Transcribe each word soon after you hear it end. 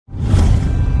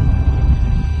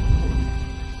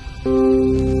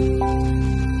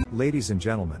Ladies and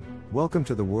gentlemen, welcome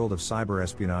to the world of cyber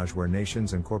espionage where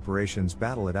nations and corporations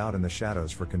battle it out in the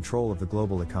shadows for control of the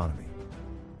global economy.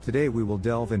 Today we will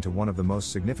delve into one of the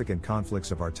most significant conflicts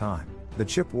of our time, the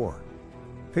chip war.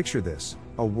 Picture this,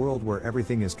 a world where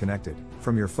everything is connected,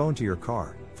 from your phone to your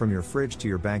car, from your fridge to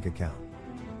your bank account.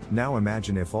 Now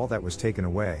imagine if all that was taken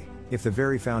away, if the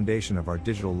very foundation of our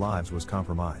digital lives was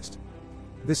compromised.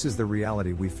 This is the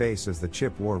reality we face as the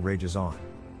chip war rages on.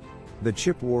 The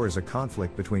chip war is a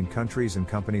conflict between countries and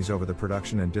companies over the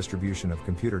production and distribution of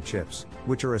computer chips,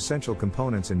 which are essential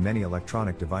components in many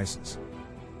electronic devices.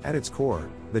 At its core,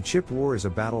 the chip war is a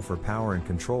battle for power and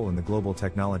control in the global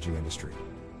technology industry.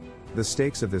 The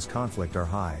stakes of this conflict are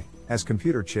high, as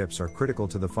computer chips are critical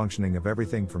to the functioning of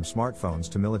everything from smartphones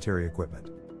to military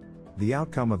equipment. The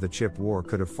outcome of the chip war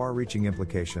could have far-reaching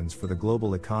implications for the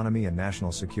global economy and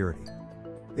national security.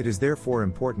 It is therefore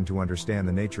important to understand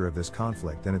the nature of this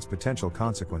conflict and its potential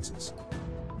consequences.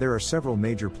 There are several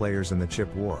major players in the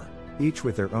chip war, each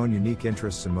with their own unique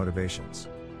interests and motivations.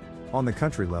 On the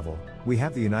country level, we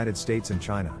have the United States and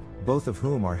China, both of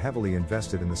whom are heavily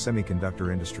invested in the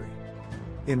semiconductor industry.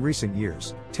 In recent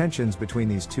years, tensions between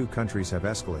these two countries have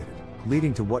escalated,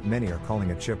 leading to what many are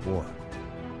calling a chip war.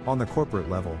 On the corporate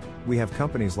level, we have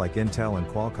companies like Intel and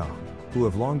Qualcomm, who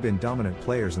have long been dominant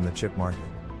players in the chip market.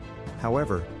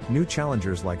 However, new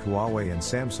challengers like Huawei and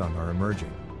Samsung are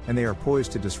emerging, and they are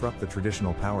poised to disrupt the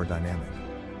traditional power dynamic.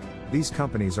 These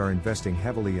companies are investing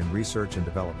heavily in research and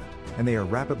development, and they are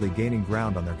rapidly gaining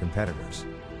ground on their competitors.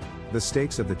 The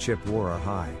stakes of the chip war are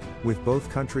high, with both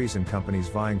countries and companies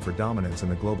vying for dominance in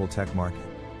the global tech market.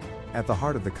 At the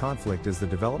heart of the conflict is the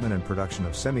development and production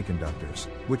of semiconductors,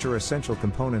 which are essential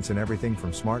components in everything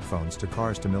from smartphones to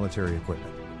cars to military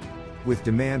equipment. With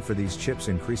demand for these chips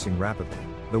increasing rapidly,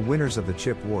 the winners of the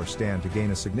chip war stand to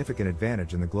gain a significant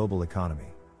advantage in the global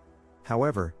economy.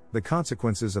 However, the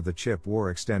consequences of the chip war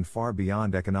extend far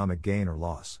beyond economic gain or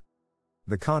loss.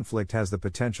 The conflict has the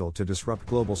potential to disrupt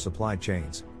global supply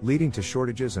chains, leading to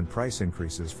shortages and price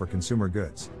increases for consumer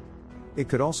goods. It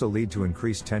could also lead to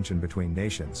increased tension between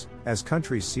nations, as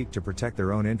countries seek to protect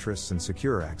their own interests and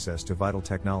secure access to vital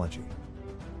technology.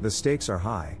 The stakes are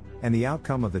high, and the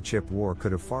outcome of the chip war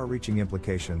could have far-reaching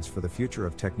implications for the future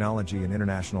of technology and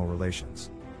international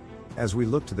relations. As we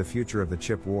look to the future of the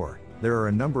chip war, there are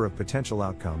a number of potential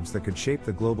outcomes that could shape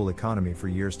the global economy for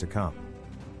years to come.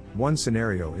 One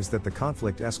scenario is that the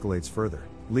conflict escalates further,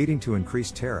 leading to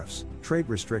increased tariffs, trade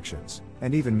restrictions,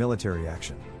 and even military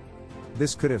action.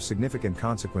 This could have significant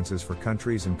consequences for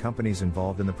countries and companies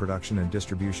involved in the production and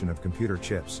distribution of computer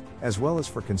chips, as well as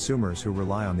for consumers who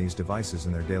rely on these devices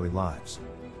in their daily lives.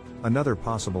 Another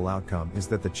possible outcome is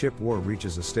that the chip war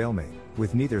reaches a stalemate,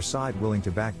 with neither side willing to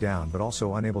back down but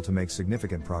also unable to make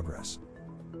significant progress.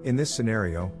 In this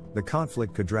scenario, the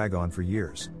conflict could drag on for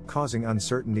years, causing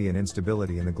uncertainty and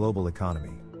instability in the global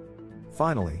economy.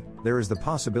 Finally, there is the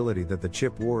possibility that the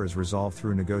chip war is resolved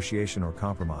through negotiation or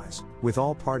compromise, with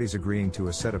all parties agreeing to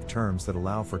a set of terms that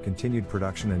allow for continued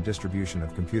production and distribution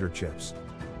of computer chips.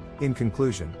 In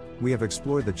conclusion, we have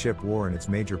explored the chip war and its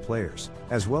major players,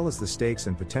 as well as the stakes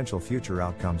and potential future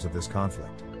outcomes of this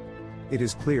conflict. It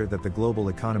is clear that the global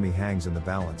economy hangs in the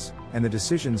balance, and the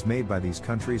decisions made by these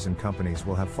countries and companies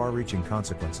will have far-reaching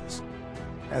consequences.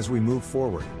 As we move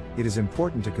forward, it is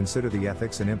important to consider the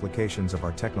ethics and implications of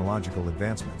our technological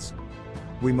advancements.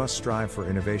 We must strive for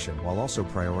innovation while also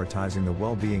prioritizing the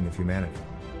well-being of humanity.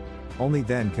 Only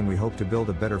then can we hope to build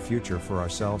a better future for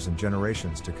ourselves and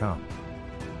generations to come.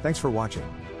 Thanks for watching.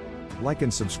 Like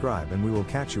and subscribe, and we will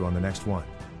catch you on the next one.